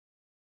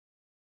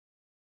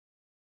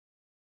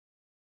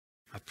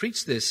I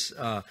preached this.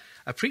 I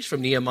preached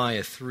from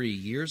Nehemiah 3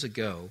 years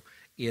ago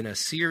in a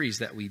series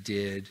that we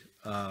did,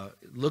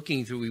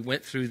 looking through. We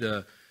went through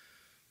the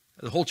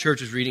whole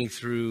church was reading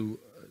through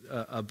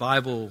a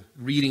Bible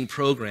reading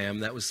program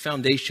that was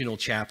foundational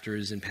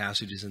chapters and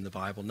passages in the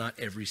Bible, not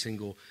every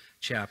single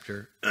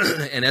chapter.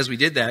 And as we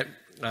did that,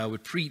 I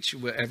would preach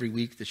every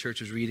week. The church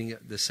was reading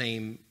the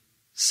same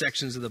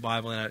sections of the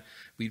Bible, and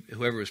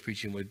whoever was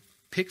preaching would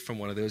pick from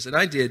one of those. And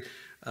I did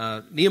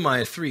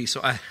Nehemiah 3,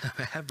 so I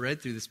have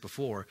read through this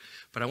before,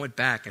 but I went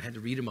back and had to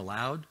read them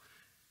aloud,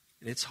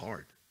 and it's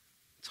hard.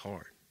 It's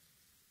hard.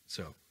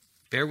 So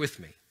bear with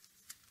me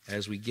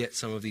as we get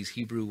some of these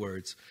Hebrew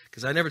words,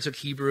 because I never took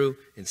Hebrew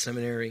in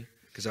seminary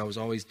because I was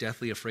always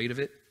deathly afraid of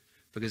it,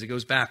 because it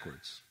goes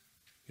backwards.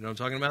 You know what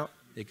I'm talking about?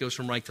 It goes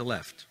from right to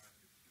left.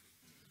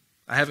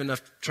 I have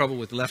enough trouble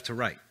with left to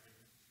right,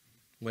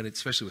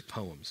 especially with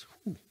poems.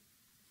 Whew.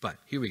 But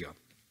here we go.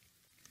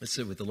 Let's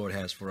see what the Lord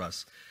has for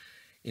us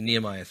in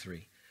Nehemiah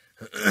 3.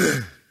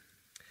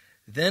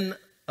 Then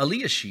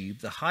Eliashib,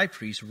 the high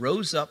priest,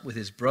 rose up with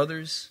his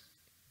brothers,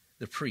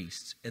 the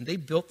priests, and they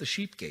built the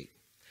sheep gate.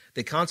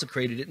 They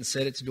consecrated it and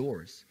set its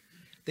doors.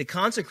 They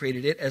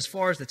consecrated it as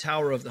far as the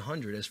Tower of the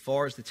 100, as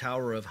far as the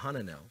Tower of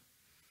Hananel.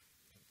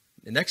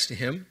 And next to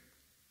him,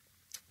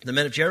 the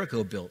men of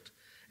Jericho built.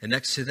 And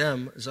next to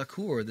them,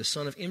 Zakur, the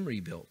son of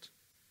Imri, built.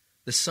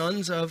 The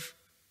sons of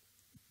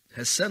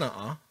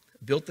Hasenaah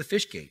built the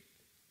fish gate.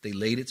 They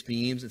laid its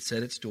beams and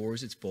set its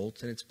doors, its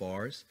bolts, and its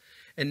bars.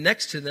 And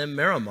next to them,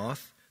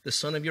 Meremoth, the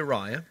son of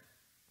Uriah,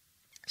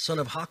 son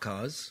of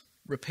Hakaz,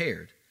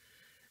 repaired.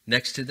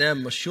 Next to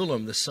them,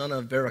 Meshullam, the son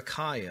of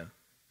Berechiah,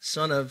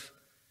 son of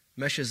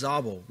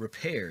Meshezabel,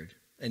 repaired.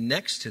 And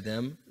next to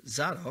them,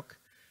 Zadok,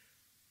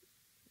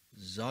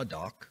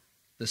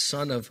 the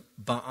son of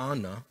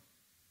Baana.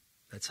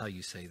 That's how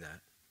you say that.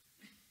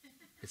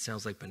 It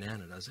sounds like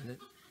banana, doesn't it?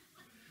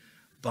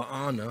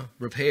 Baana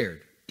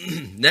repaired.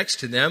 Next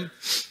to them,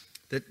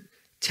 the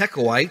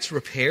Tekoites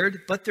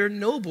repaired, but their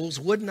nobles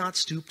would not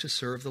stoop to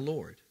serve the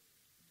Lord.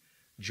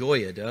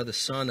 Joiada, the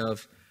son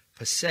of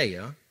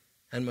Paseah,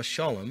 and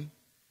Meshullam,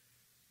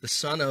 the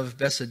son of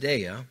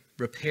Besadiah,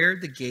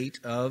 repaired the gate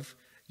of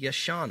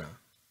Yeshana.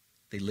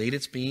 They laid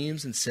its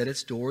beams and set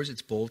its doors,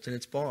 its bolts, and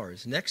its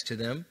bars. Next to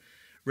them,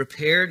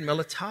 repaired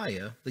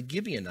Melatiah, the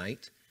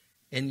Gibeonite,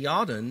 and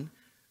Yadon,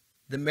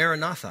 the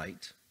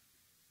Maranathite.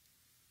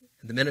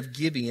 And the men of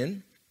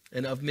Gibeon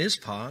and of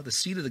Mizpah, the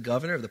seat of the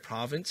governor of the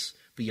province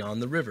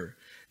beyond the river.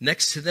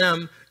 Next to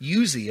them,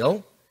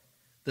 Uziel,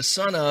 the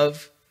son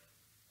of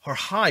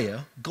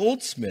Harhiah,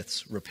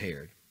 goldsmiths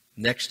repaired.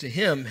 Next to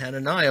him,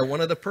 Hananiah,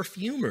 one of the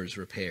perfumers,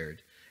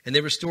 repaired. And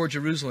they restored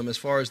Jerusalem as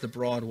far as the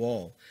broad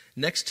wall.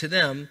 Next to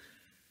them,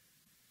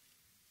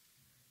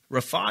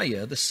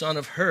 Raphiah, the son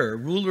of Hur,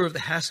 ruler of the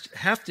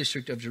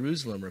half-district of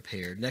Jerusalem,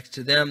 repaired. Next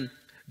to them,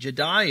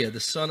 Jediah, the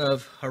son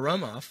of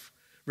Haramoth,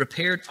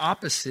 repaired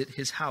opposite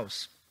his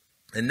house.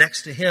 And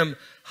next to him,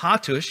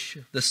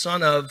 Hattush, the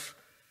son of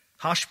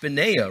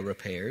Hashbneah,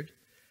 repaired.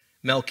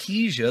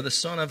 Malchijah, the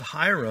son of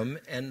Hiram,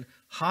 and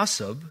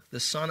Hasab, the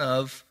son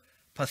of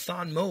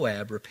Pathan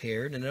Moab,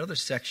 repaired another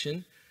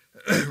section,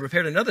 and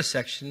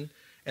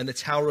the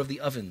Tower of the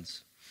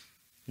Ovens.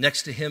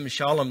 Next to him,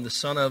 Shallum, the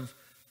son of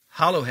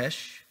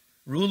Halohesh,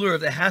 ruler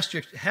of the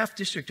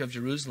half-district of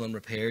Jerusalem,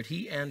 repaired,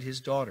 he and his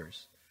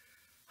daughters.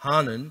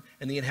 Hanan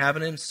and the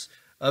inhabitants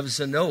of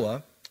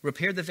Zanoah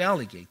repaired the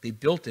valley gate. They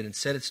built it and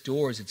set its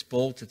doors, its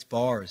bolts, its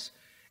bars,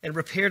 and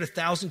repaired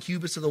 1,000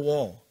 cubits of the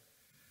wall,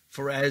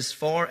 for as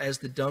far as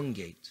the dung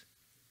gate.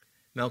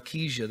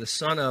 Malchijah, the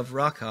son of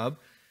Rachab,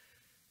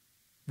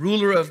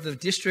 ruler of the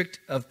district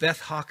of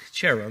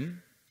Beth-Hachcherem,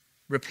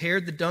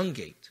 repaired the dung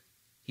gate.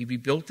 He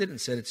rebuilt it and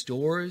set its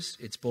doors,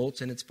 its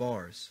bolts, and its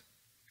bars.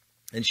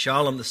 And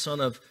Shallum, the son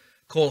of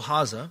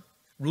Kolhaza,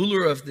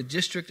 ruler of the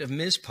district of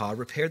Mizpah,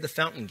 repaired the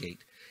fountain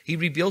gate. He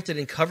rebuilt it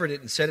and covered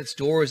it and set its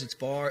doors, its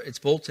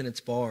bolts, and its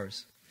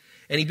bars.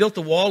 And he built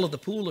the wall of the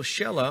pool of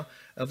Shelah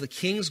of the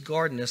king's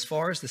garden as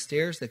far as the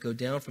stairs that go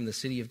down from the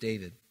city of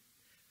David.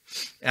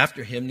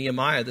 After him,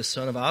 Nehemiah, the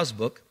son of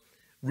Azbuk,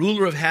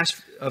 ruler of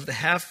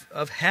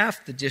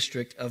half the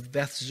district of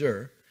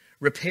Beth-zur,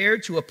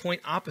 repaired to a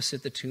point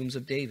opposite the tombs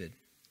of David,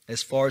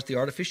 as far as the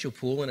artificial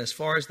pool and as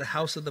far as the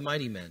house of the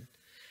mighty men.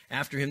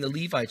 After him, the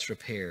Levites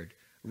repaired.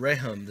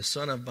 Rehum, the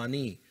son of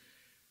Bani.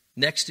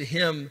 Next to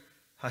him,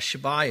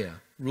 Hashabiah,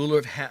 ruler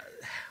of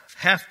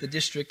half the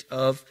district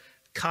of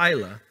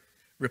Keilah,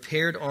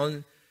 repaired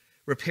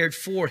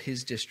for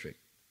his district.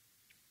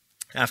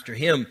 After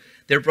him,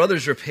 their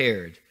brothers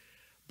repaired.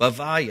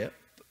 Bavai,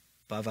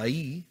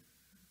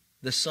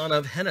 the son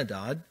of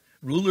Henadad,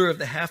 ruler of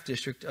the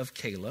half-district of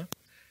Keilah.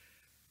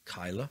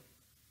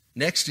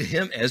 Next to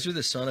him, Ezra,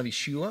 the son of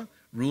Yeshua,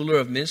 ruler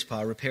of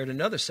Mizpah, repaired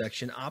another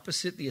section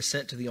opposite the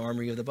ascent to the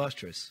armory of the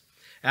buttress.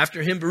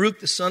 After him, Baruch,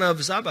 the son of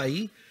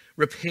Zabai,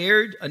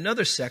 repaired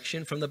another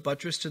section from the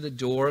buttress to the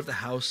door of the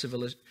house of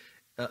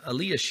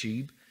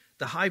Eliashib,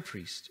 the high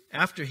priest.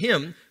 After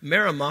him,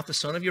 Meremoth, the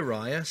son of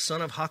Uriah,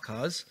 son of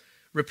Hakaz,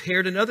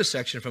 repaired another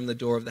section from the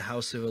door of the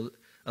house of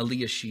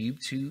Eliashib,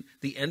 to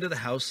the end of the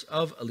house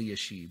of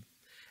Eliashib.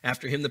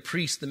 After him the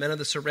priests, the men of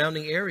the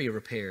surrounding area,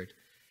 repaired.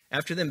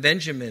 After them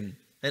Benjamin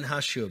and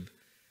Hashub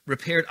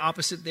repaired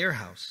opposite their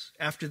house.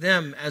 After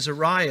them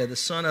Azariah, the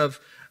son of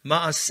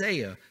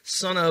Maaseiah,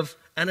 son of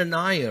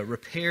Ananiah,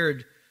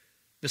 repaired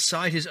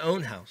beside his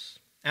own house.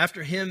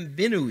 After him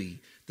Binnui,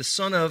 the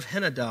son of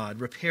Henadad,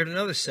 repaired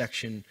another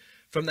section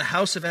from the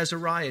house of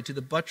Azariah to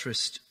the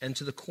buttress and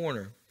to the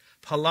corner.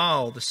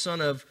 Palal, the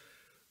son of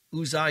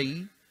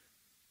Uzai,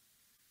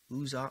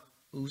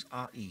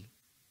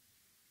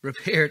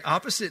 repaired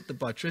opposite the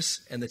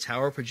buttress and the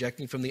tower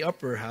projecting from the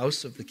upper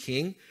house of the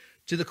king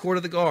to the court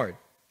of the guard.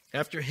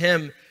 After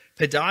him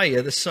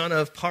Pedaiah, the son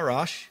of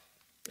Parash,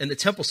 and the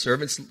temple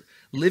servants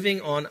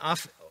living on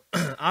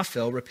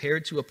Aphel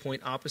repaired to a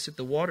point opposite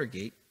the water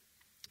gate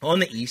on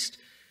the east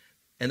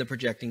and the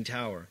projecting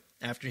tower.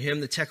 After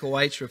him, the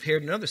Tekoites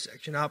repaired another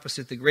section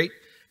opposite the great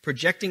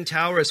projecting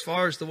tower as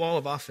far as the wall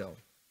of Aphel.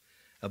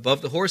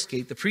 Above the horse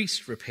gate, the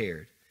priests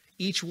repaired,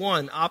 each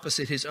one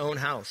opposite his own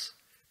house.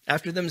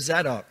 After them,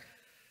 Zadok,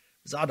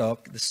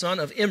 the son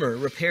of Immer,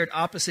 repaired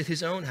opposite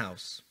his own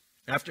house.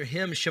 After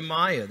him,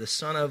 Shemaiah, the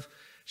son of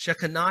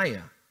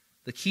Shechaniah,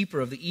 the keeper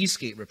of the east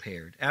gate,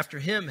 repaired. After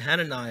him,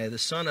 Hananiah, the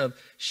son of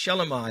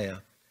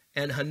Shelemiah,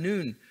 and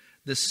Hanun,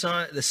 the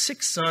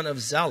sixth son of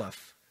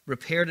Zalaph,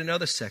 repaired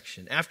another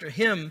section. After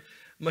him,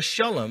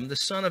 Meshullam, the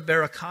son of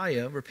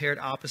Berechiah, repaired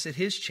opposite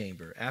his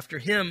chamber. After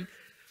him,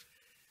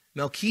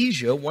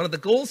 Malchijah, one of the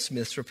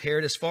goldsmiths,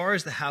 repaired as far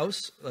as the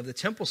house of the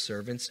temple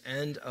servants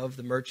and of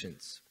the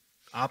merchants,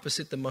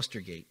 opposite the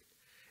muster gate,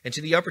 and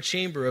to the upper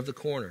chamber of the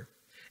corner.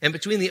 And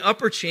between the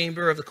upper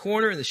chamber of the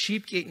corner and the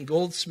sheep gate and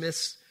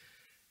goldsmiths,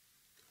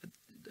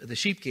 the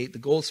sheep gate, the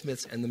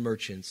goldsmiths and the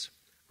merchants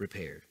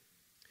repaired.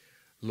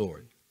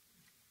 Lord,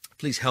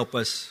 please help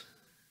us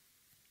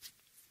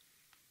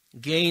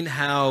gain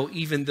how,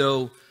 even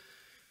though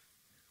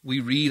we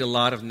read a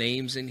lot of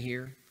names in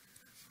here,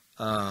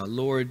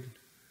 Lord,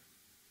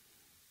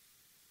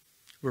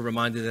 we're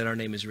reminded that our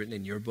name is written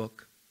in your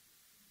book,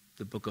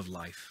 the book of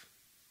life.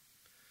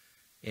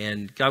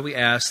 And God, we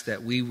ask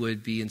that we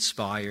would be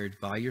inspired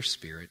by your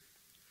Spirit,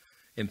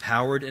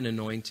 empowered and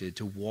anointed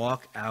to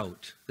walk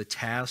out the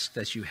task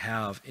that you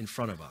have in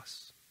front of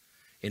us,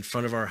 in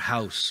front of our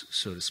house,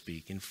 so to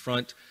speak, in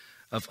front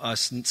of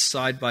us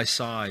side by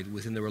side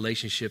within the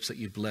relationships that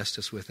you've blessed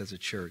us with as a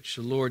church.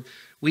 So Lord,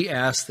 we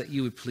ask that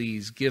you would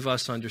please give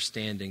us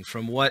understanding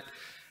from what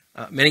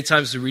many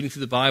times as we're reading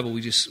through the Bible,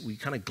 we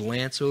kind of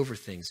glance over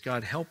things.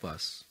 God, help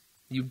us.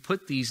 You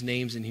put these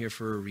names in here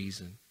for a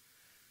reason.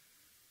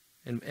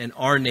 And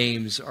our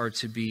names are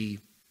to be,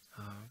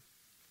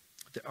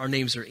 our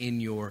names are in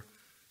your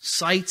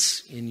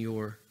sights, in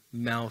your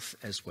mouth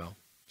as well.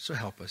 So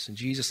help us. In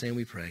Jesus' name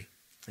we pray.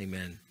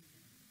 Amen.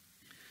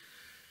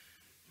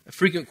 A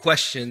frequent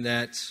question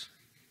that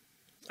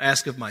I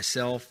ask of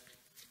myself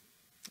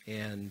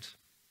and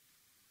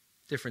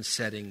different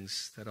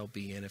settings that I'll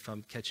be in if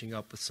I'm catching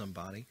up with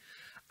somebody,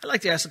 I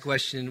like to ask the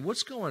question,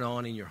 what's going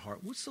on in your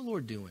heart? What's the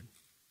Lord doing?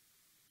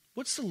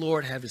 What's the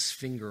Lord have his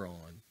finger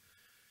on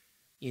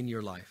in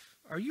your life?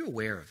 Are you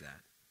aware of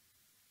that?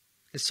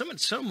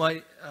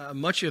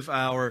 Much of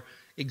our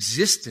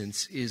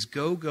existence is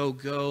go, go,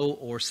 go,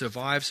 or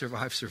survive,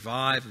 survive,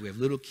 survive. We have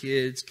little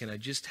kids. Can I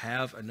just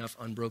have enough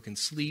unbroken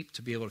sleep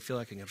to be able to feel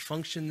like I can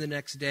function the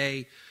next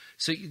day?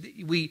 So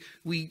we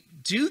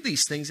do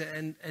these things,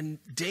 and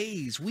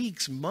days,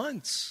 weeks,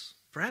 months,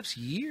 perhaps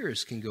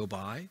years can go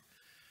by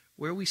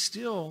where we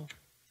still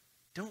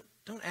don't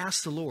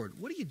ask the Lord,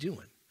 what are you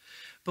doing?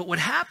 But what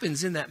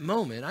happens in that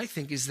moment, I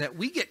think, is that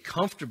we get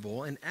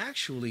comfortable, and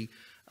actually,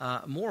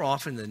 more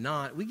often than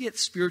not, we get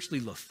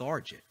spiritually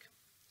lethargic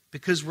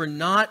because we're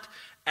not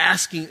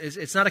asking.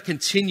 It's not a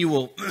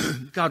continual,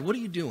 God, what are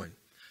you doing?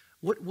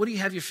 What do you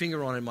have your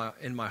finger on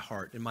in my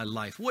heart, in my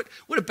life? What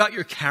about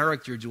your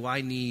character do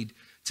I need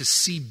to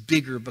see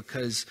bigger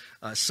because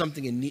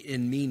something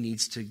in me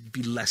needs to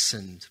be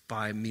lessened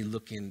by me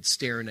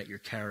staring at your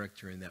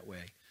character in that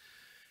way?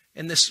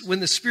 And when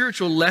the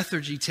spiritual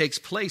lethargy takes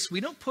place, we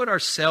don't put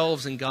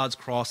ourselves in God's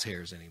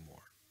crosshairs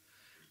anymore.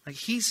 Like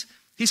He's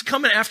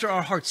coming after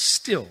our hearts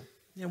still.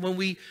 And when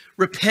we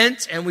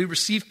repent and we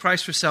receive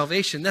Christ for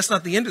salvation, that's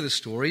not the end of the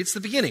story. It's the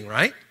beginning,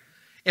 right?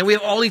 And we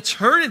have all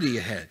eternity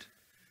ahead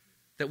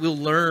that we'll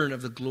learn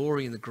of the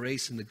glory and the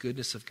grace and the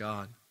goodness of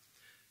God.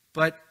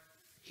 But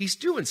He's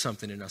doing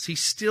something in us. He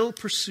still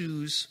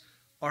pursues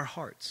our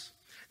hearts.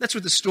 That's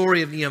what the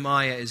story of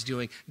Nehemiah is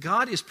doing.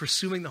 God is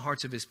pursuing the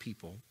hearts of his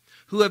people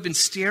who have been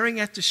staring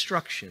at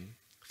destruction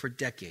for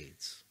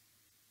decades.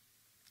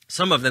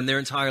 Some of them their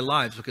entire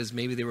lives, because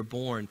maybe they were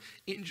born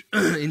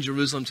in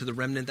Jerusalem to the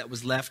remnant that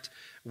was left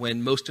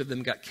when most of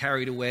them got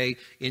carried away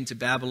into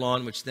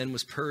Babylon, which then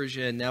was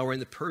Persia, and now we're in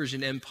the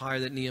Persian Empire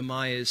that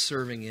Nehemiah is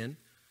serving in.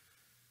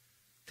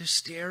 They're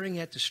staring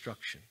at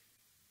destruction.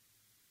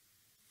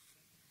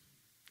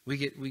 We've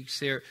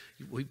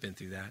been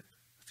through that.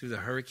 Through the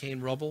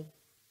hurricane rubble.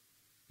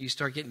 You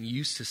start getting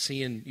used to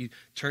seeing, you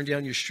turn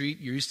down your street,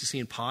 you're used to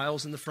seeing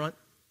piles in the front.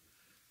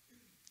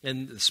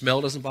 And the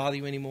smell doesn't bother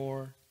you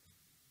anymore.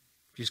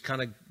 Just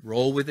kind of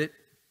roll with it.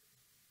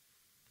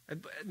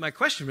 My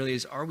question really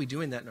is, are we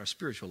doing that in our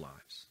spiritual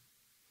lives?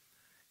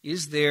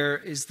 Is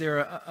there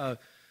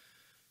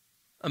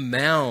a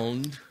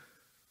mound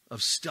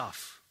of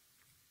stuff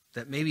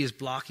that maybe is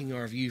blocking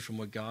our view from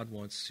what God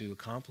wants to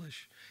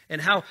accomplish?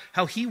 And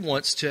how he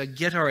wants to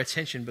get our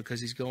attention because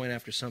he's going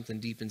after something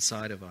deep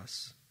inside of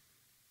us.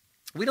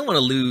 We don't want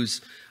to lose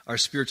our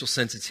spiritual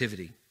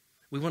sensitivity.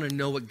 We want to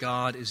know what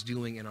God is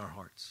doing in our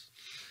hearts.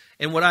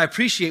 And what I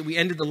appreciate, we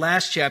ended the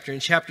last chapter, in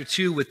chapter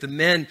 2, with the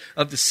men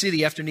of the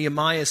city after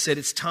Nehemiah said,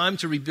 it's time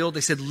to rebuild.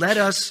 They said,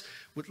 let's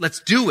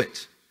do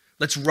it.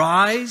 Let's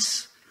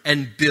rise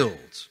and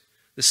build.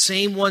 The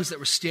same ones that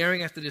were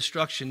staring at the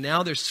destruction,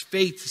 now there's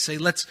faith to say,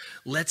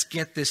 let's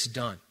get this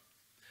done.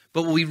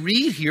 But what we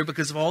read here,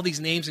 because of all these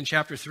names in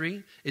chapter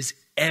 3, is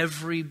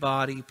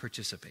everybody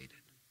participated.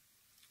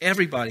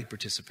 Everybody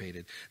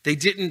participated. They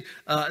didn't,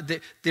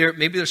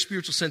 maybe their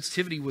spiritual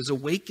sensitivity was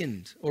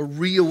awakened or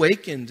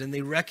reawakened, and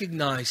they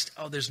recognized,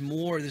 oh, there's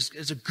more.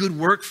 There's a good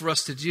work for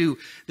us to do.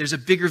 There's a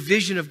bigger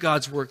vision of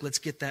God's work. Let's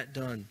get that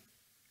done.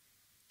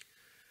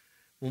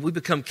 When we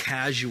become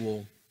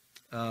casual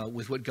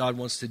with what God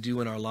wants to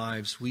do in our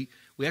lives, we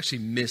actually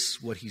miss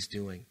what he's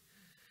doing.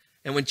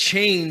 And when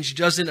change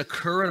doesn't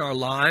occur in our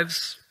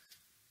lives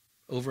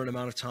over an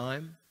amount of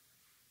time,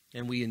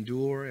 and we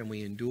endure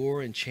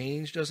and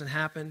change doesn't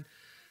happen,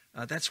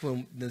 that's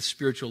when the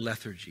spiritual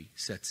lethargy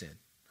sets in.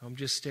 I'm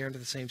just staring at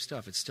the same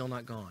stuff. It's still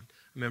not gone. I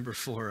remember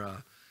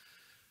for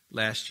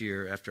last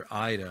year after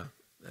Ida,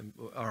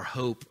 our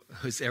hope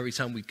was every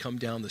time we'd come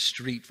down the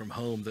street from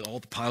home that all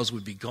the piles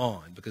would be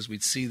gone because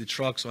we'd see the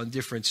trucks on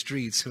different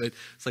streets.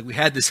 It's like we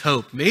had this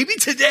hope. Maybe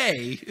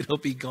today it'll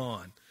be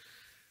gone.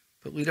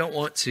 But we don't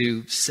want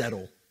to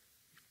settle.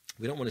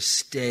 We don't want to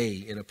stay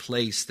in a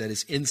place that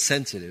is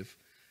insensitive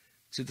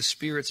to the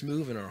Spirit's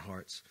move in our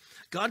hearts.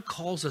 God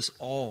calls us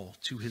all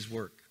to his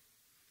work.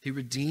 He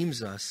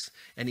redeems us,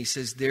 and he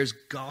says there's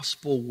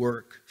gospel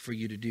work for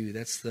you to do.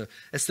 That's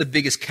the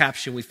biggest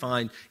caption we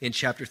find in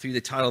chapter 3.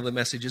 The title of the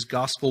message is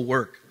Gospel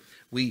Work.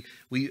 We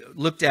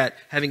looked at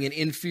having an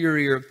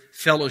inferior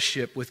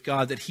fellowship with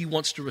God that he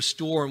wants to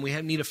restore, and we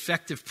need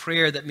effective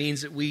prayer. That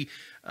means that we,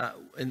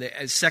 in the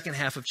second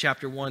half of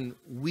chapter 1,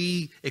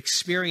 we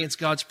experience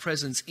God's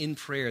presence in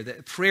prayer.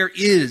 That prayer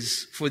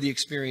is for the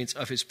experience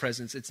of his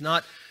presence. It's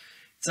not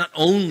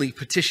only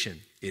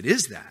petition. It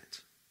is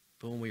that.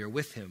 But when we are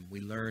with him, we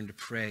learn to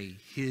pray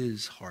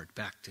his heart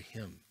back to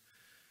him.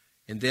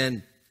 And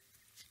then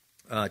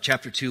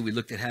chapter 2, we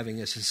looked at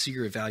having a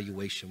sincere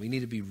evaluation. We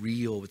need to be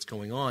real what's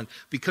going on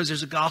because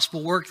there's a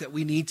gospel work that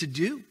we need to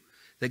do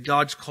that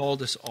God's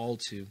called us all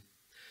to.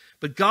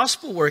 But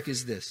gospel work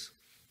is this.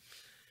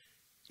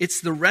 It's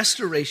the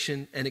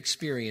restoration and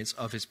experience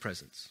of his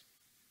presence.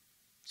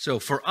 So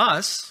for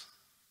us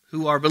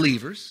who are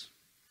believers,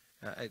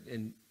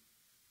 and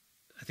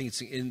I think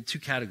it's in two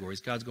categories.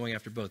 God's going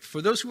after both.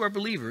 For those who are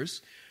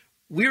believers,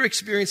 we're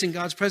experiencing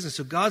God's presence.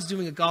 So God's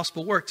doing a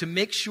gospel work to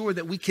make sure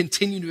that we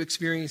continue to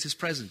experience his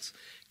presence.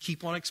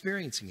 Keep on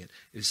experiencing it.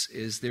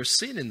 Is there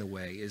sin in the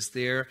way? Is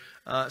there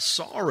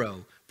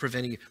sorrow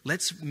preventing it?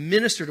 Let's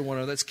minister to one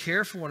another. Let's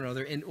care for one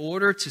another in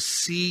order to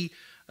see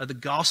the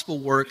gospel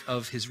work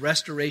of his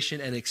restoration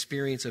and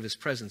experience of his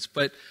presence.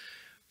 But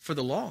for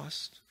the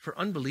lost, for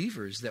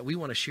unbelievers that we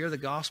want to share the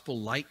gospel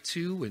light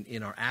to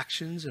in our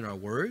actions and our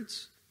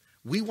words,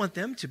 we want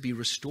them to be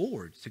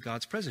restored to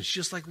God's presence,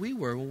 just like we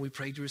were when we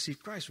prayed to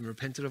receive Christ, when we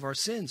repented of our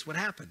sins. What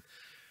happened?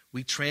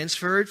 We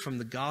transferred from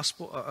the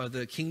gospel,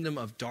 the kingdom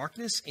of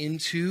darkness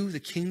into the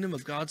kingdom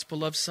of God's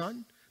beloved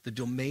Son, the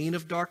domain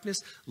of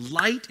darkness.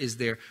 Light is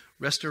there.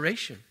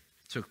 Restoration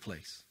took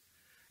place.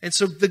 And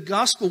so the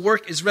gospel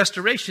work is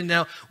restoration.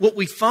 Now, what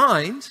we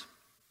find,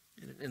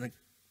 in a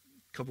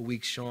couple of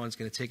weeks, Sean's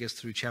going to take us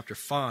through chapter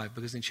 5,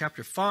 because in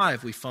chapter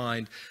 5 we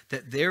find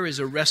that there is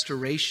a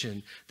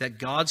restoration that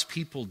God's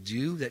people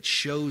do that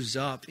shows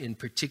up in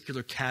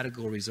particular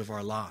categories of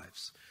our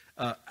lives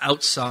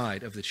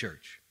outside of the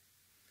church.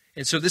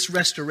 And so this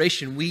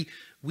restoration, we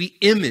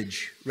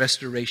image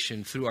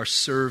restoration through our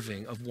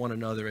serving of one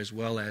another as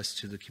well as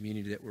to the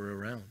community that we're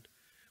around.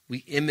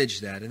 We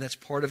image that, and that's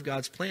part of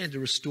God's plan to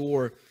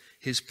restore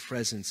his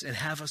presence and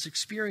have us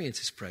experience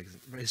his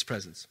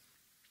presence.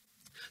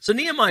 So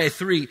Nehemiah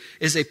 3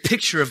 is a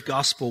picture of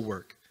gospel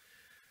work.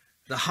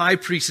 The high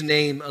priest's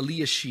name,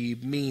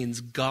 Eliashib,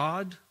 means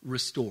God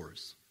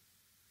restores.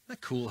 Isn't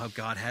that cool how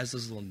God has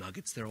those little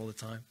nuggets there all the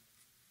time?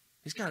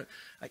 He's got,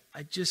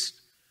 I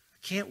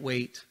can't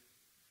wait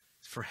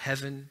for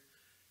heaven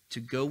to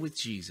go with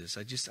Jesus.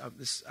 I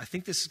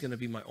think this is going to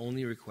be my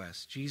only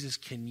request. Jesus,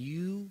 can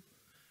you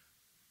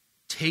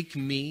take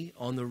me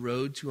on the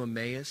road to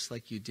Emmaus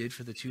like you did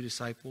for the two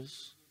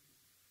disciples?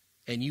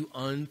 And you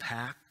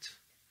unpacked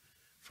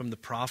from the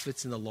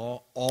prophets and the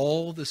law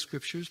all the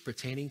scriptures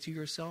pertaining to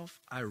yourself?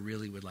 I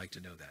really would like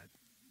to know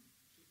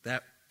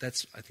that.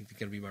 That's I think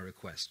going to be my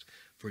request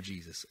for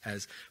Jesus.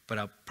 But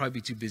I'll probably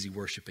be too busy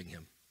worshiping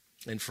him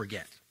and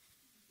forget.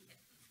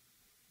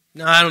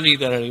 No, I don't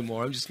need that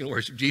anymore. I'm just going to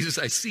worship Jesus.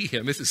 I see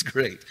him. This is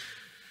great.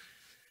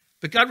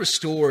 But God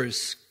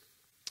restores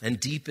and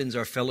deepens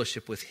our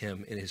fellowship with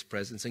him in his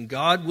presence. And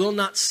God will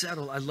not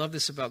settle. I love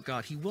this about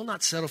God. He will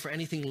not settle for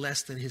anything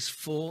less than his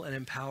full and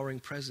empowering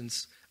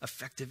presence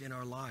effective in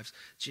our lives.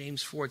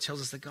 James 4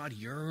 tells us that God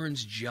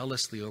yearns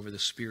jealously over the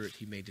Spirit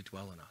he made to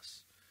dwell in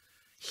us.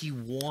 He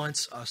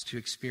wants us to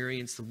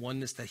experience the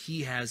oneness that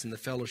he has in the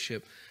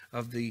fellowship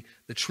of the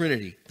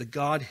Trinity, the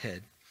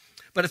Godhead.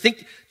 But I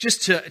think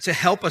just to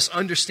help us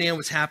understand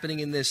what's happening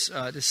in this,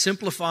 to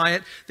simplify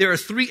it, there are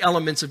three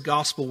elements of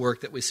gospel work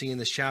that we see in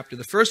this chapter.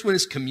 The first one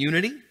is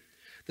community.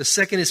 The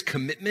second is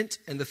commitment.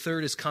 And the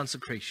third is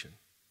consecration.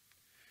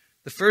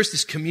 The first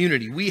is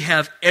community. We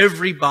have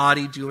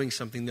everybody doing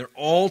something. They're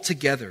all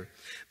together.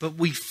 But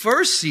we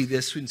first see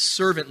this in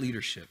servant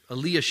leadership.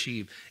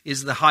 Eliashib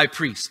is the high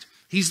priest.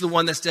 He's the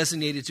one that's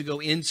designated to go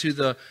into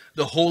the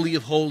Holy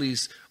of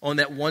Holies on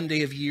that one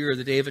day of year,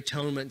 the Day of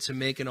Atonement, to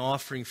make an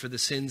offering for the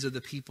sins of the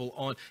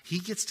people. He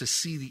gets to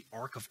see the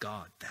Ark of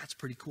God. That's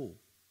pretty cool.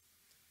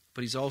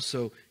 But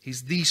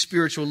he's the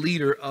spiritual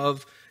leader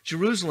of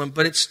Jerusalem.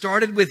 But it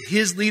started with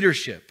his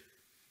leadership.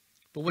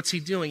 But what's he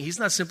doing? He's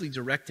not simply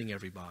directing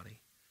everybody.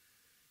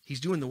 He's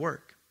doing the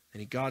work. And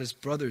he got his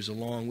brothers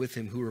along with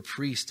him who were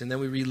priests. And then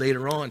we read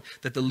later on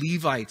that the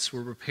Levites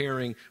were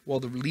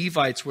the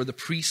Levites were the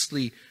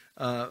priestly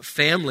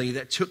family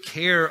that took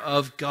care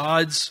of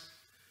God's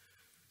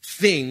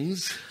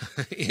things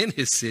in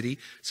his city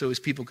so his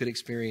people could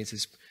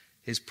experience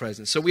his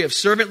presence. So we have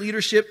servant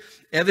leadership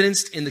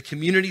evidenced in the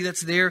community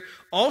that's there.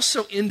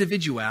 Also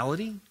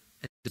individuality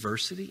and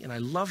diversity. And I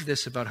love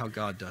this about how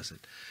God does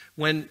it.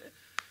 When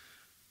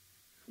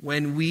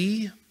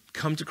we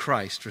come to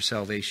Christ for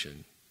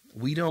salvation,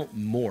 we don't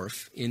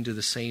morph into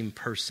the same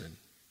person.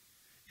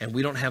 And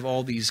we don't have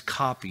all these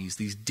copies,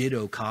 these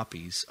ditto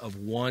copies of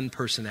one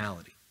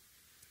personality.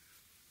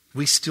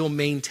 We still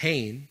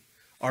maintain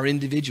our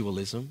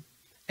individualism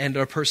and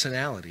our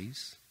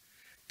personalities.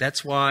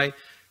 That's why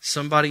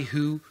somebody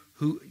who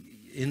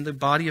in the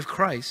body of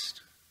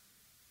Christ,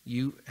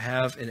 you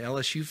have an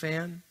LSU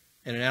fan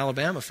and an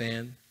Alabama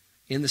fan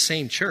in the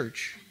same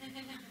church,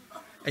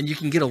 and you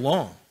can get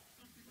along.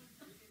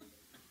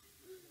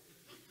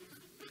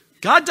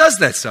 God does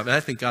that stuff, and I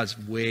think God's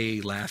way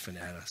laughing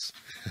at us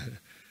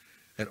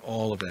at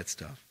all of that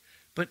stuff.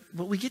 But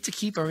we get to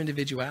keep our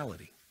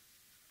individuality.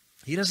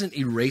 He doesn't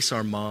erase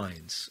our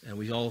minds, and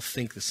we all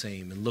think the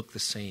same and look the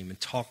same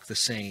and talk the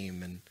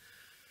same. And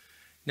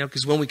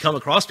because when we come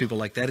across people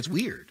like that, it's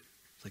weird.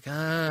 It's like,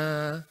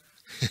 I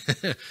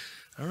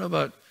don't know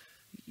about,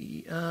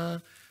 we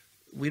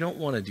don't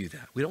want to do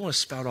that. We don't want to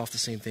spout off the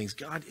same things.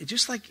 God,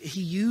 just like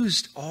he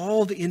used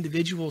all the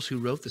individuals who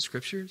wrote the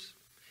scriptures,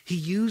 he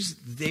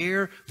used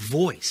their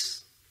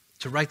voice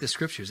to write the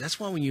scriptures. That's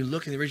why when you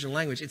look in the original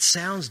language, it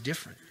sounds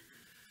different.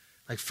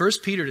 Like 1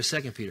 Peter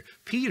to 2 Peter.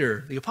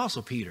 Peter, the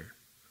Apostle Peter,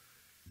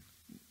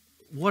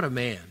 what a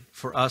man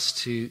for us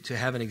to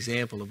have an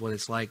example of what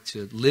it's like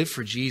to live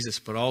for Jesus,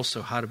 but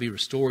also how to be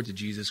restored to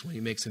Jesus when he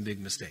makes some big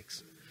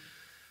mistakes.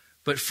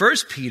 But 1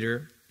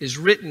 Peter is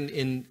written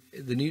in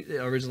the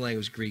original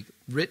language Greek,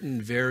 written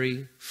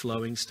very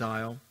flowing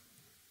style.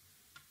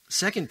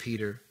 2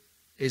 Peter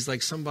is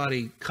like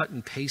somebody cut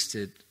and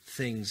pasted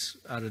things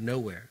out of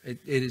nowhere.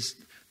 It's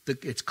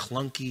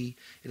clunky.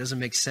 It doesn't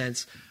make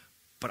sense.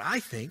 But I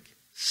think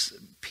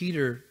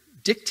Peter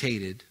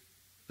dictated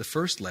the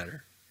first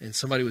letter, and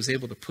somebody was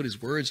able to put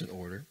his words in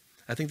order.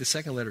 I think the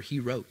second letter he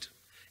wrote.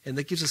 And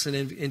that gives us an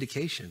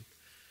indication.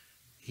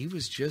 He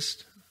was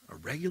just a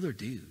regular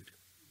dude.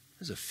 He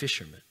was a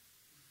fisherman.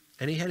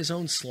 And he had his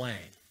own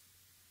slang.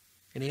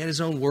 And he had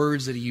his own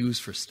words that he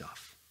used for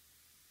stuff.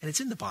 And it's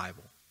in the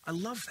Bible. I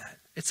love that.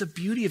 It's a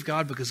beauty of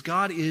God because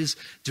God is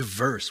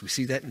diverse. We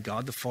see that in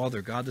God the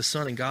Father, God the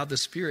Son, and God the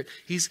Spirit.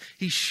 He's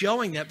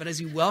showing that, but as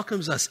he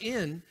welcomes us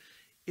in,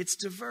 it's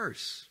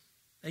diverse.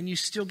 And you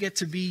still get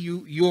to be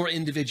your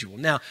individual.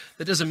 Now,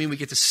 that doesn't mean we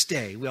get to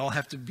stay. We all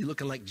have to be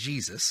looking like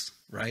Jesus,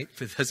 right?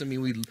 It doesn't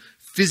mean we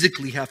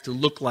physically have to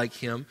look like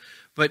him.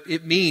 But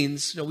it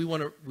means we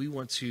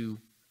want to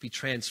be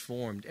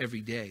transformed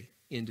every day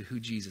into who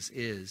Jesus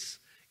is,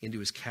 into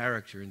his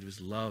character, into his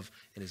love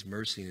and his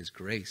mercy and his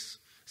grace.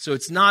 So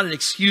it's not an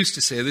excuse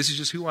to say, this is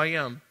just who I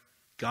am.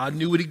 God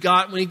knew what he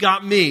got when he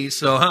got me.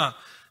 So,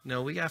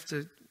 no, we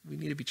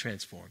need to be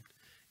transformed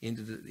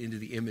into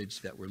the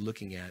image that we're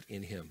looking at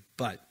in him.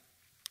 But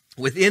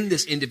within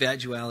this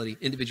individuality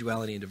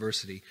and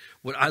diversity,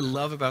 what I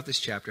love about this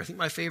chapter, I think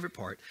my favorite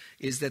part,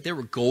 is that there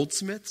were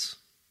goldsmiths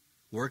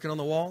working on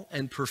the wall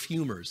and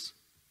perfumers.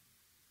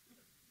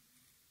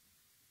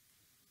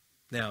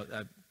 Now,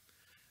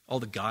 all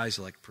the guys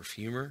are like,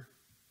 perfumer?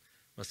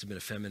 Must have been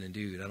a feminine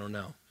dude. I don't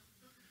know.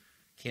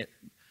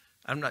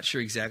 I'm not sure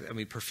exactly. I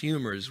mean,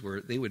 perfumers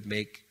they would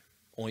make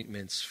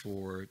ointments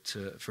for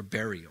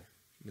burial.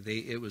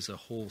 It was a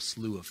whole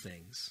slew of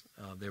things.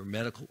 They were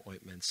medical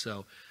ointments.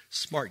 So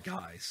smart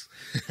guys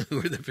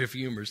who were the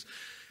perfumers,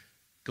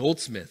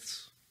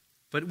 goldsmiths.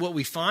 But what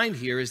we find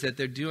here is that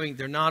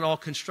they're not all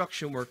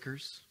construction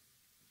workers.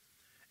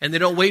 And they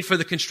don't wait for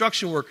the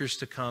construction workers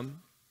to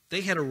come.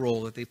 They had a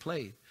role that they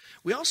played.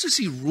 We also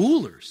see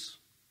rulers.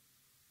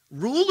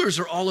 Rulers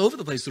are all over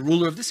the place. The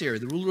ruler of this area,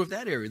 the ruler of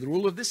that area, the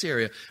ruler of this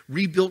area,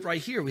 rebuilt right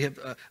here. We have,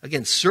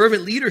 again,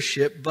 servant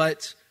leadership,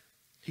 but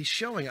he's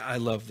showing, I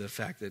love the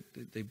fact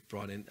that they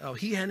brought in,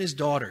 he and his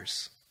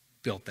daughters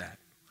built that.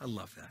 I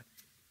love that.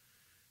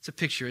 It's a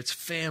picture. It's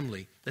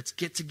family. Let's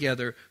get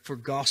together for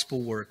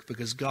gospel work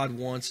because God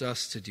wants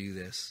us to do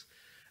this.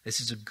 This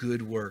is a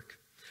good work.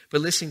 But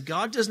listen,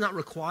 God does not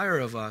require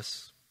of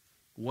us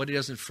what he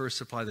doesn't first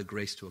supply the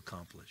grace to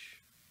accomplish.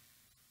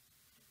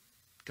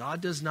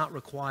 God does not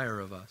require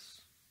of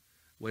us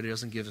what he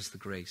doesn't give us the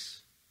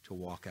grace to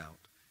walk out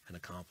and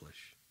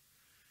accomplish.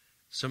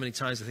 So many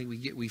times I think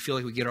we feel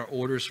like we get our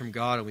orders from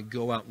God and we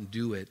go out and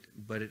do it,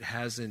 but it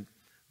hasn't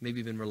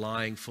maybe been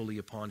relying fully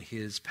upon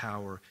his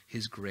power,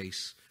 his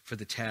grace for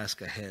the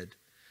task ahead.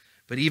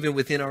 But even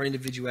within our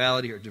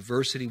individuality or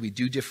diversity, we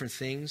do different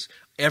things.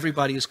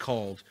 Everybody is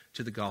called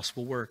to the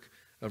gospel work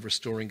of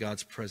restoring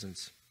God's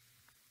presence.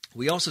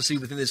 We also see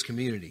within this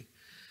community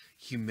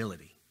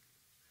humility.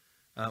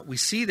 We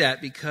see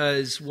that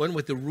because, one,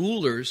 with the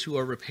rulers who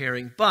are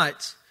repairing,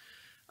 but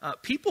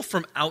people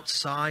from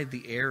outside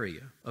the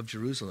area of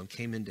Jerusalem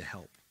came in to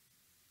help.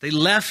 They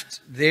left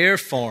their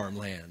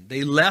farmland.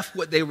 They left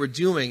what they were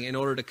doing in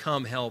order to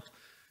come help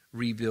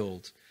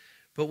rebuild.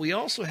 But we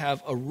also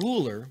have a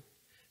ruler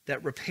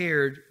that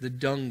repaired the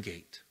dung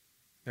gate.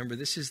 Remember,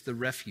 this is the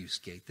refuse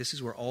gate. This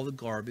is where all the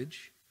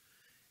garbage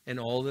and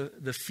all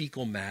the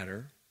fecal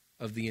matter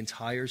of the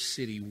entire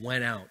city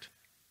went out.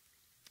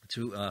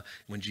 To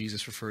when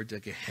Jesus referred to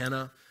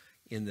Gehenna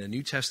in the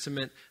New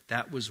Testament,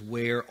 that was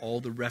where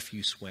all the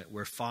refuse went,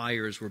 where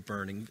fires were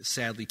burning.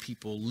 Sadly,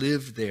 people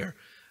lived there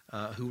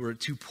who were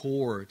too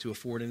poor to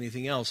afford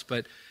anything else.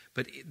 But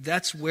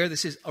that's where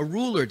this is. A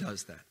ruler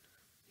does that.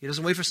 He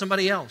doesn't wait for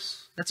somebody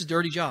else. That's a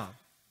dirty job.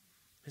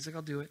 He's like,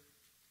 I'll do it.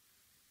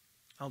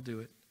 I'll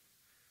do it.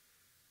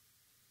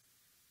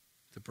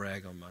 To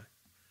brag on my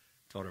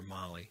daughter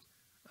Molly.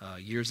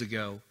 Years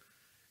ago,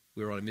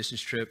 we were on a missions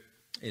trip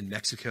in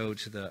Mexico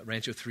to the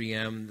Rancho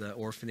 3M, the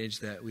orphanage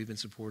that we've been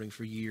supporting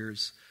for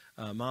years.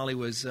 Molly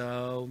was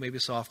maybe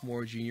a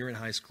sophomore, junior in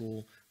high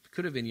school,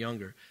 could have been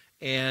younger.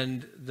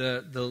 And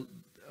the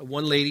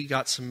one lady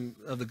got some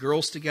of the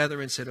girls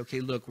together and said,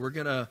 okay, look, we're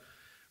going to,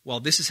 while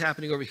this is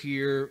happening over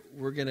here,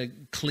 we're going to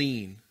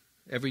clean.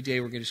 Every day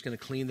we're just going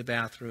to clean the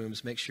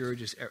bathrooms, make sure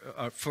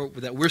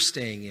that we're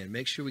staying in,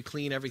 make sure we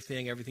clean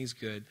everything, everything's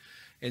good.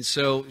 And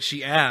so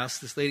she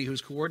asked, this lady who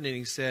was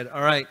coordinating said,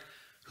 all right,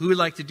 who would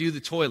like to do the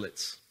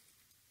toilets?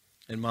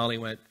 And Molly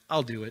went,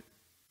 I'll do it.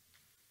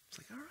 It's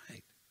like, all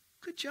right,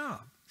 good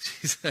job.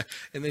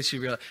 And then she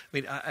realized, I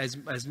mean,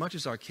 as much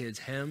as our kids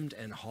hemmed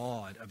and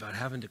hawed about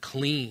having to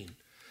clean,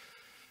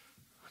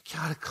 I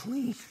gotta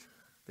clean.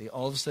 They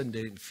all of a sudden,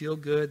 they didn't feel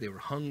good. They were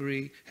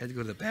hungry, had to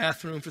go to the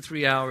bathroom for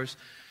 3 hours.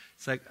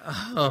 It's like,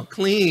 oh,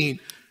 clean.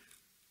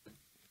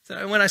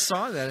 So when I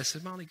saw that, I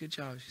said, Molly, good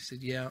job. She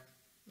said, yeah,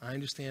 I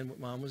understand what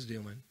Mom was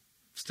doing.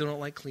 Still don't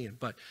like cleaning,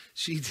 but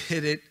she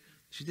did it.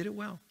 She did it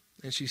well,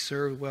 and she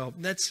served well.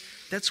 And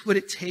that's what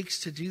it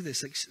takes to do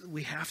this. Like,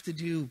 we have to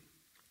do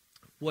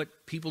what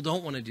people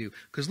don't want to do.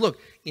 Because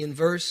look, in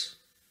verse,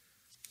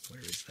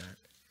 where is that?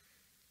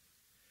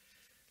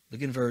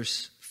 Look in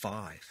verse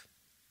 5.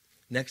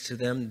 Next to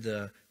them,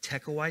 the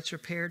Tekoites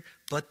repaired,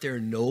 but their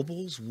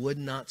nobles would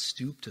not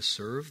stoop to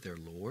serve their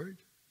Lord.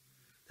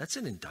 That's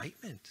an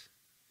indictment.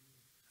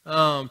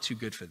 I'm too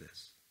good for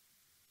this.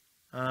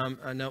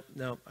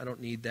 No, I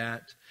don't need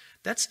that.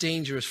 That's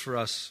dangerous for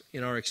us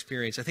in our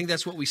experience. I think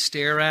that's what we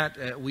stare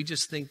at. We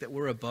just think that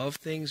we're above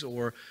things,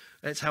 or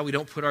that's how we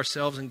don't put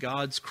ourselves in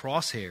God's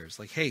crosshairs.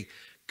 Like, hey,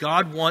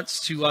 God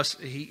wants to us,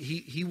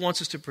 He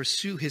wants us to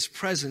pursue His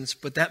presence,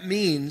 but that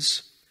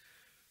means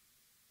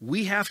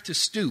we have to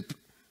stoop.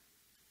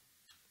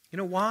 You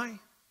know why?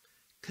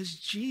 Because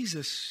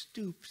Jesus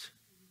stooped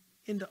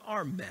into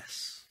our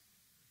mess,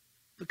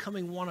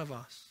 becoming one of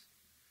us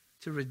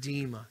to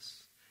redeem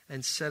us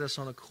and set us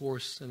on a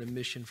course and a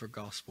mission for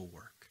gospel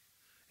work.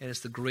 And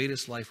it's the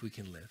greatest life we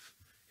can live.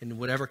 In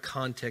whatever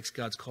context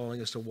God's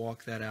calling us to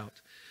walk that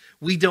out.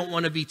 We don't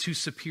want to be too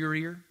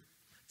superior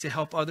to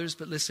help others,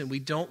 but listen, we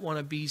don't want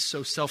to be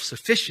so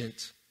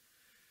self-sufficient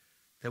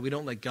that we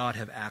don't let God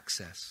have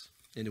access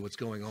into what's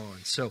going on.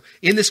 So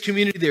in this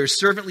community, there's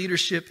servant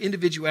leadership,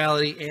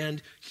 individuality,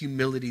 and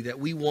humility that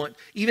we want,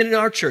 even in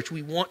our church,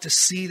 we want to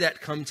see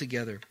that come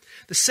together.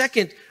 The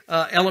second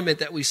element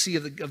that we see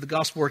of the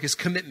gospel work is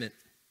commitment.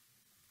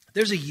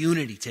 There's a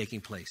unity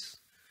taking place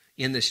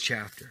in this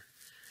chapter.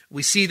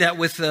 We see that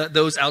with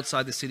those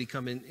outside the city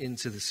come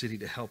into the city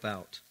to help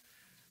out.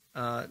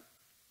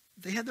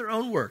 They had their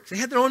own work. They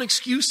had their own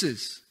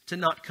excuses to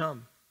not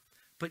come.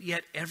 But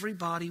yet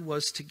everybody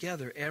was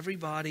together.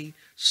 Everybody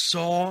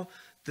saw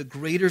the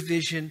greater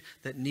vision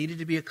that needed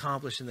to be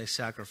accomplished, and they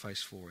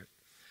sacrificed for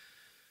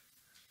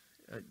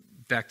it.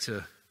 Back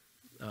to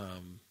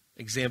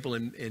example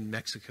in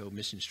Mexico,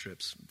 mission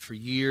trips. For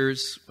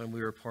years, when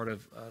we were part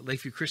of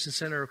Lakeview Christian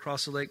Center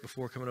across the lake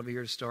before coming over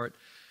here to start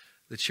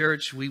the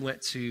church, we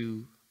went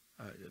to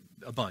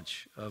a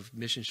bunch of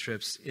mission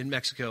trips in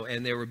Mexico,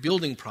 and there were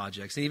building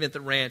projects. And even at the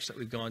ranch that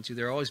we've gone to,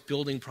 there are always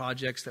building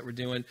projects that we're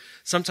doing.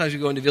 Sometimes we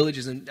go into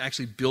villages and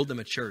actually build them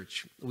a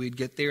church. We'd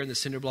get there, and the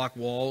cinder block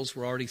walls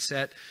were already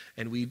set,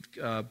 and we'd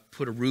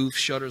put a roof,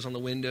 shutters on the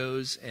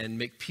windows, and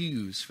make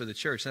pews for the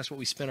church. That's what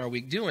we spent our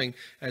week doing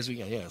as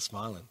we,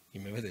 smiling.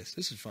 You remember this?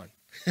 This is fun.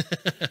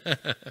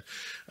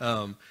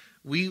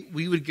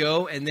 We would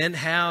go and then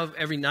have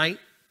every night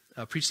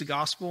preach the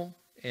gospel,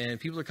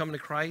 and people are coming to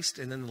Christ.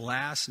 And then the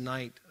last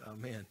night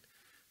of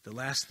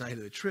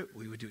the trip,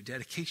 we would do a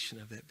dedication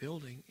of that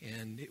building.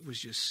 And it was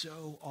just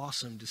so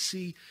awesome to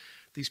see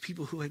these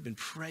people who had been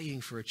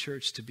praying for a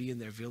church to be in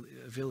their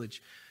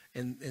village.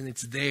 And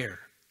it's there.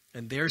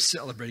 And they're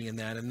celebrating in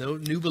that. And the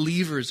new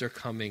believers are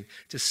coming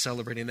to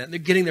celebrate in that. And they're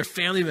getting their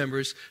family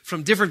members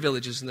from different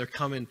villages, and they're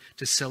coming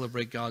to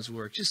celebrate God's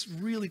work. Just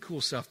really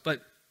cool stuff.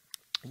 But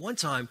one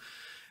time,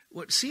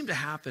 what seemed to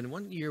happen,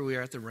 one year we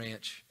were at the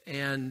ranch,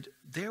 and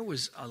there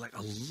was a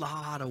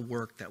lot of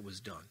work that was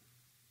done.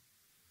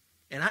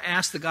 And I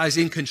asked the guys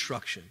in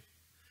construction,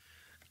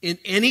 in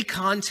any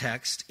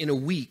context, in a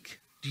week,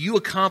 do you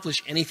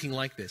accomplish anything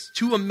like this?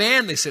 To a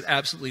man, they said,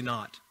 absolutely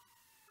not.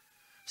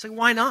 It's like,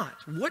 why not?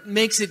 What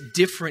makes it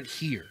different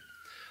here?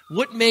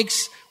 What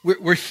makes,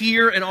 we're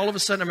here, and all of a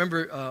sudden, I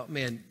remember,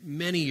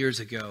 many years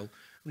ago,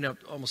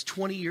 almost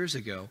 20 years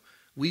ago,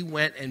 we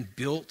went and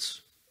built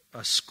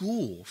a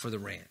school for the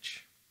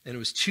ranch. And it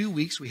was 2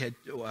 weeks. We had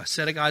a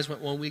set of guys went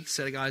 1 week, a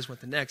set of guys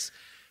went the next.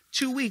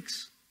 2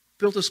 weeks,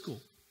 built a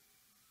school.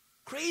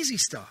 Crazy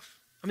stuff.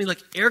 I mean,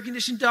 like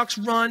air-conditioned ducts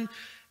run,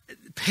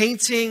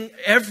 painting,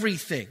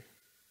 everything.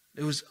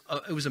 It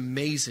was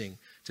amazing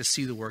to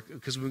see the work.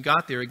 Because when we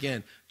got there,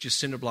 again, just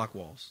cinder block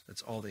walls.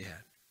 That's all they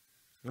had.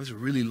 Those are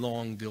really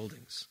long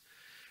buildings.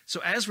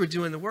 So as we're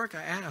doing the work,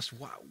 I asked,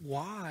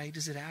 why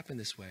does it happen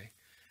this way?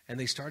 And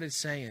they started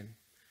saying,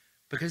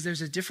 because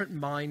there's a different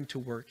mind to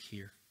work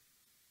here.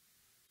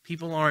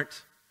 People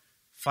aren't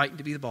fighting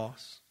to be the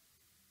boss.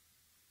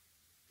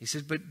 He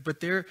said,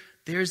 but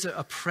there's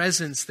a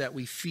presence that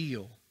we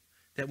feel,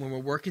 that when we're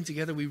working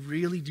together, we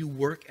really do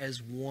work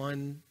as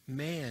one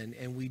man,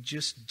 and we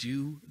just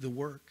do the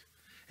work.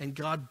 And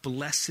God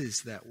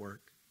blesses that work.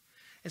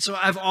 And so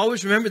I've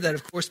always remembered that,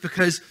 of course,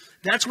 because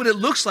that's what it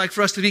looks like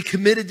for us to be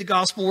committed to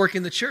gospel work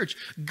in the church.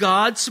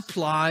 God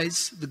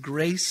supplies the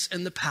grace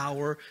and the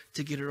power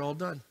to get it all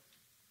done.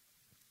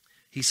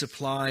 He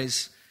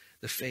supplies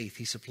the faith.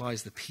 He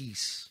supplies the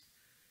peace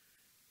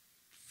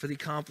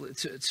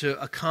to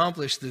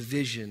accomplish the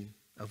vision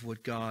of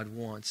what God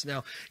wants.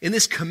 Now, in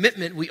this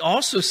commitment, we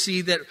also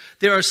see that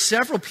there are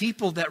several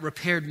people that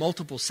repaired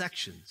multiple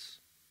sections.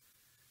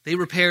 They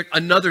repaired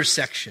another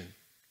section.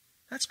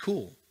 That's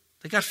cool.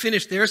 They got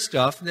finished their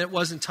stuff, and it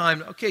wasn't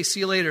time, okay, see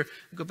you later,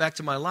 go back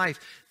to my life.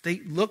 They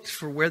looked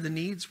for where the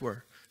needs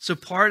were. So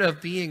part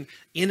of being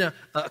in a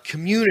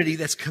community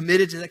that's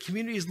committed to that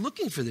community is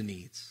looking for the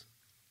needs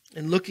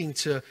and looking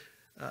to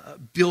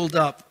build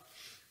up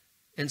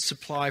and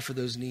supply for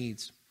those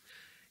needs.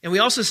 And we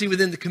also see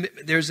within the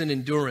commitment, there's an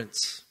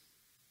endurance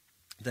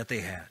that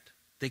they had.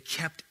 They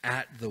kept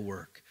at the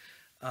work.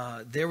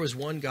 There was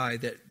one guy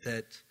that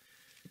I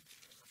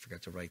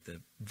forgot to write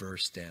the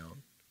verse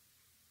down.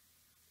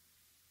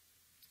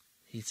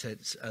 He said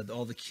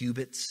all the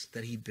cubits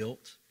that he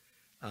built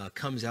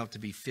comes out to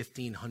be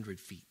 1,500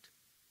 feet.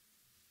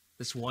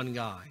 This one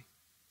guy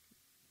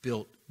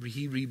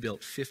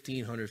rebuilt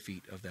 1,500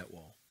 feet of that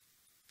wall.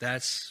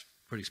 That's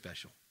pretty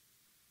special.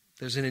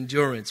 There's an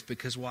endurance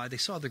because why? They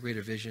saw the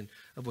greater vision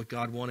of what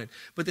God wanted.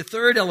 But the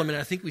third element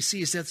I think we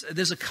see is that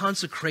there's a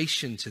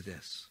consecration to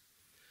this.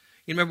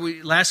 You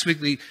remember last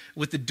week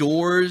with the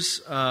doors,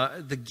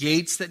 the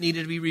gates that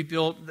needed to be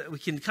rebuilt, we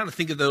can kind of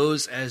think of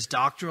those as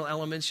doctrinal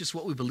elements, just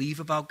what we believe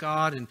about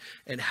God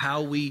and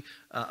how we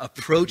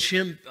approach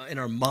Him in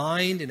our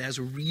mind. And as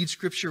we read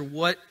Scripture,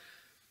 what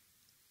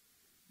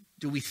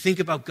do we think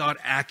about God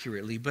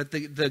accurately? But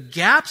the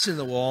gaps in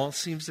the wall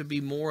seems to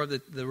be more of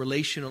the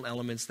relational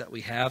elements that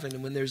we have.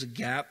 And when there's a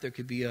gap, there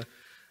could be a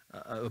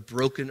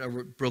broken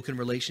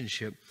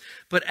relationship.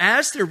 But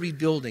as they're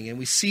rebuilding, and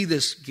we see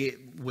this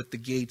with the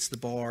gates, the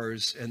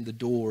bars, and the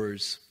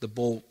doors, the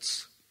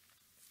bolts,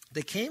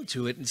 they came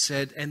to it and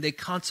said, and they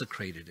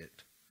consecrated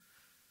it.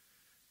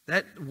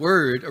 That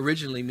word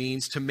originally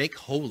means to make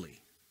holy.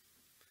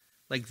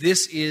 Like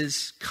this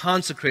is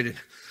consecrated.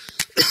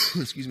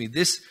 Excuse me.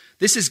 This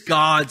is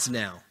God's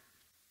now.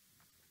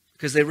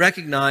 Because they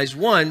recognize,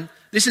 one,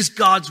 this is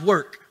God's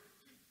work.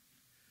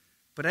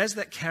 But as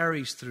that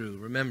carries through,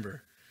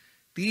 remember,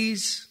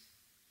 these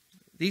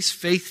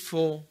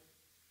faithful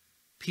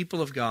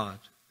people of God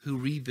who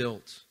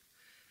rebuilt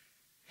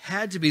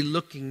had to be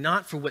looking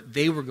not for what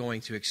they were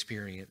going to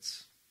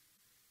experience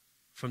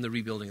from the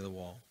rebuilding of the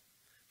wall,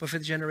 but for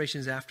the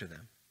generations after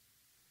them.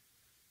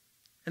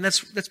 And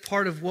that's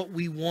part of what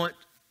we want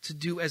to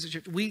do as a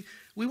church. We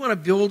want to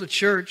build a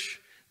church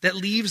that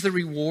leaves the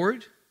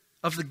reward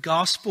of the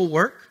gospel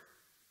work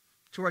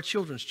to our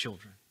children's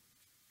children.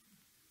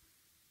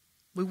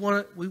 We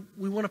want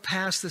to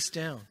pass this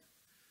down.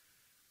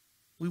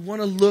 We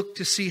want to look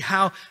to see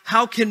how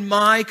can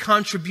my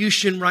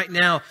contribution right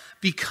now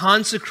be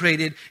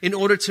consecrated in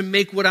order to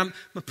make what I'm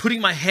putting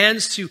my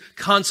hands to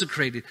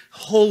consecrated,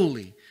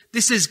 holy.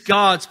 This is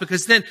God's,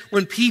 because then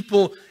when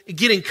people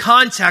get in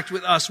contact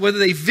with us, whether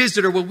they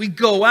visit or when we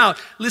go out,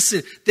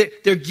 listen,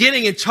 they're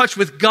getting in touch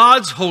with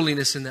God's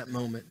holiness in that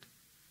moment.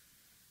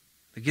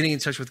 They're getting in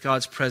touch with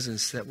God's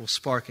presence that will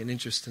spark an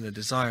interest and a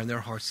desire in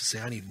their hearts to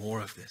say, I need more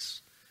of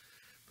this.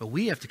 But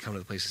we have to come to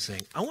the place of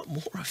saying, I want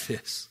more of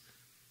this.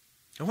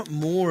 I want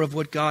more of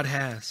what God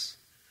has.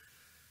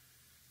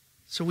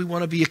 So we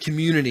want to be a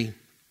community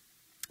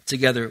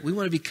together. We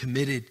want to be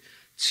committed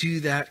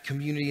to that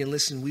community. And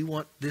listen, we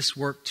want this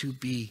work to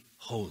be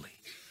holy.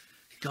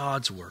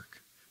 God's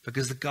work.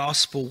 Because the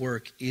gospel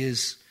work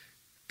is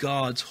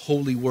God's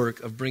holy work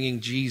of bringing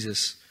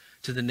Jesus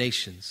to the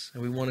nations.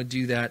 And we want to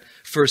do that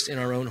first in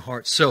our own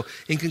hearts. So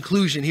in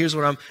conclusion, here's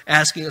what I'm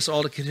asking us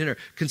all to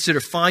consider.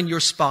 Find your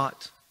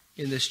spot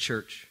in this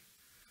church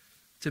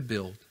to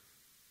build.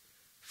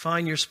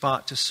 Find your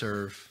spot to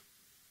serve.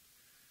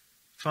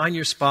 Find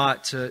your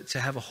spot to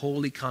have a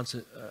holy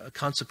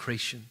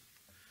consecration.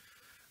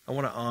 I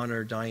want to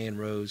honor Diane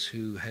Rose,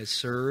 who has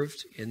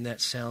served in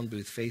that sound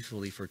booth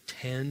faithfully for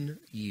 10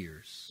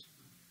 years.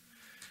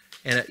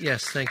 And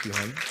yes, thank you,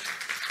 honey.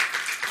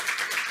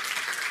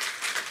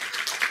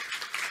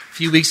 A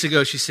few weeks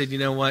ago, she said, you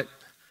know what?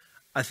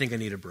 I think I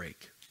need a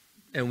break.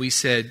 And we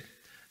said,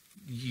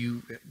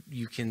 you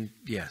can,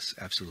 yes,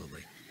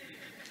 absolutely.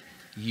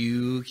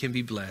 You can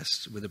be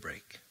blessed with a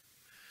break.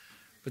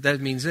 But that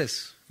means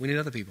this. We need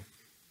other people.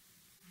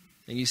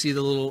 And you see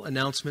the little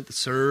announcement, the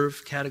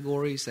serve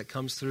categories that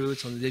comes through.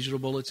 It's on the digital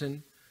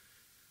bulletin.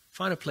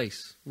 Find a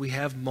place. We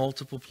have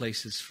multiple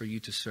places for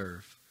you to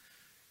serve.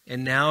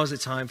 And now is the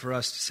time for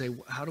us to say,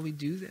 how do we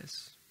do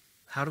this?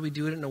 How do we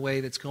do it in a way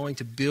that's going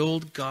to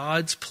build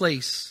God's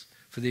place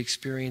for the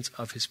experience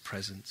of His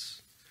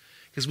presence?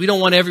 Because we don't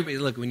want everybody,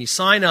 look, when you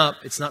sign up,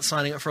 it's not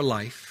signing up for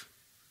life.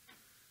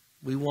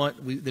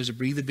 There's a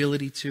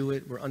breathability to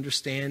it. We're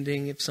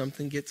understanding if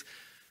something gets,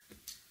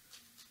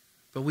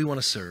 but we want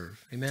to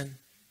serve. Amen?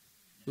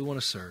 We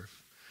want to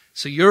serve.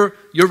 So your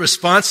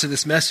response to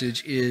this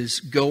message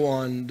is go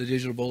on the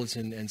digital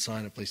bulletin and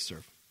sign a place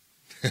to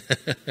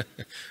serve.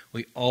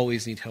 We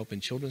always need help in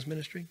children's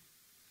ministry.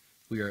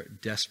 We are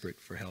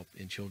desperate for help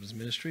in children's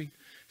ministry.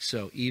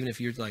 So even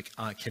if you're like,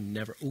 I can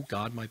never,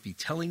 God might be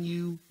telling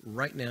you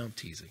right now, I'm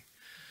teasing.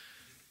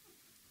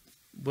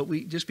 But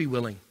we just be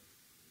willing.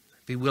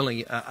 Be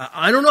willing.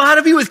 I don't know how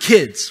to be with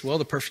kids. Well,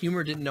 the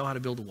perfumer didn't know how to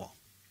build a wall.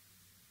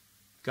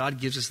 God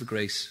gives us the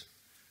grace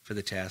for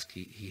the task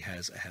he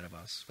has ahead of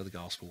us for the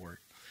gospel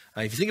work.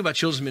 If you think about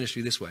children's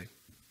ministry this way,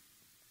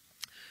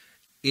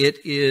 it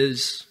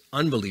is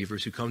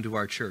unbelievers who come to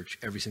our church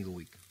every single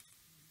week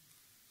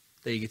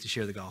that you get to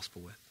share the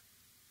gospel with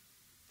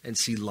and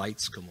see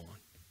lights come on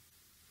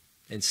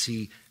and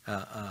see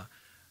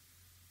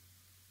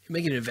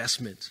make an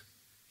investment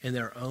in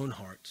their own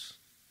hearts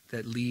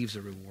that leaves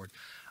a reward.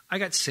 I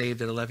got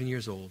saved at 11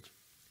 years old,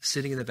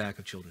 sitting in the back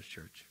of children's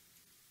church.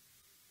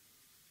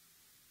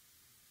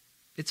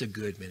 It's a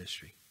good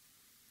ministry.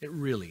 It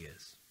really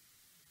is.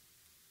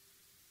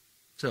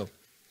 So,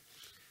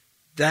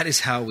 that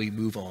is how we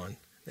move on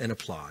and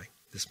apply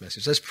this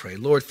message. Let's pray.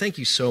 Lord, thank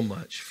you so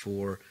much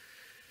for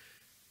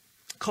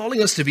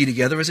calling us to be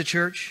together as a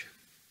church.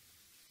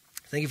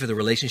 Thank you for the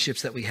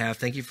relationships that we have.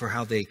 Thank you for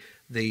how they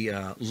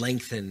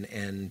lengthen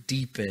and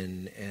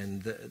deepen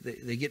and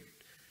they get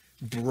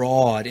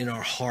broad in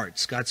our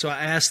hearts, God. So I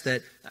ask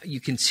that you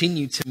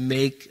continue to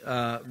make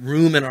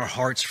room in our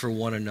hearts for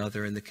one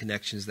another and the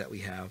connections that we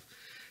have.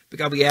 But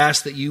God, we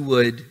ask that you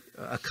would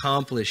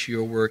accomplish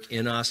your work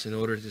in us in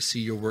order to see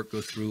your work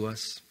go through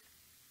us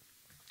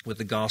with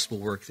the gospel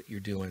work that you're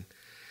doing.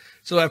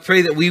 So I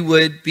pray that we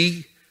would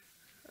be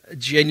a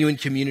genuine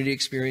community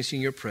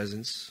experiencing your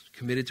presence,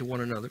 committed to one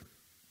another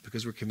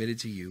because we're committed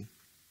to you.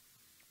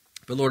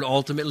 But Lord,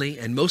 ultimately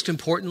and most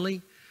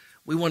importantly,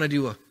 we want to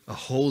do a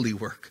holy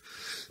work.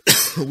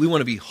 We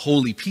want to be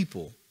holy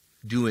people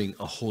doing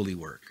a holy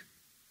work.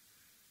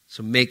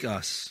 So make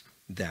us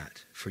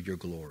that for your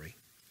glory.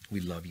 We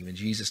love you. In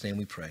Jesus' name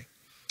we pray.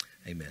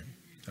 Amen.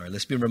 All right,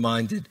 let's be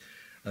reminded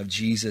of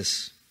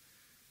Jesus'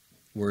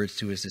 words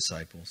to his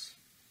disciples.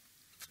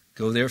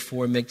 Go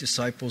therefore and make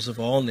disciples of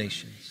all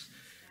nations,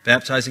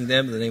 baptizing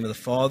them in the name of the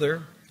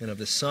Father and of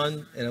the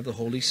Son and of the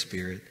Holy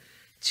Spirit,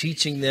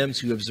 teaching them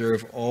to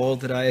observe all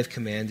that I have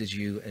commanded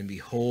you, and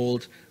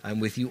behold, I'm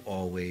with you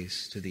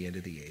always to the end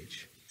of the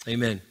age.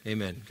 Amen.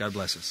 Amen. God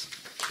bless us.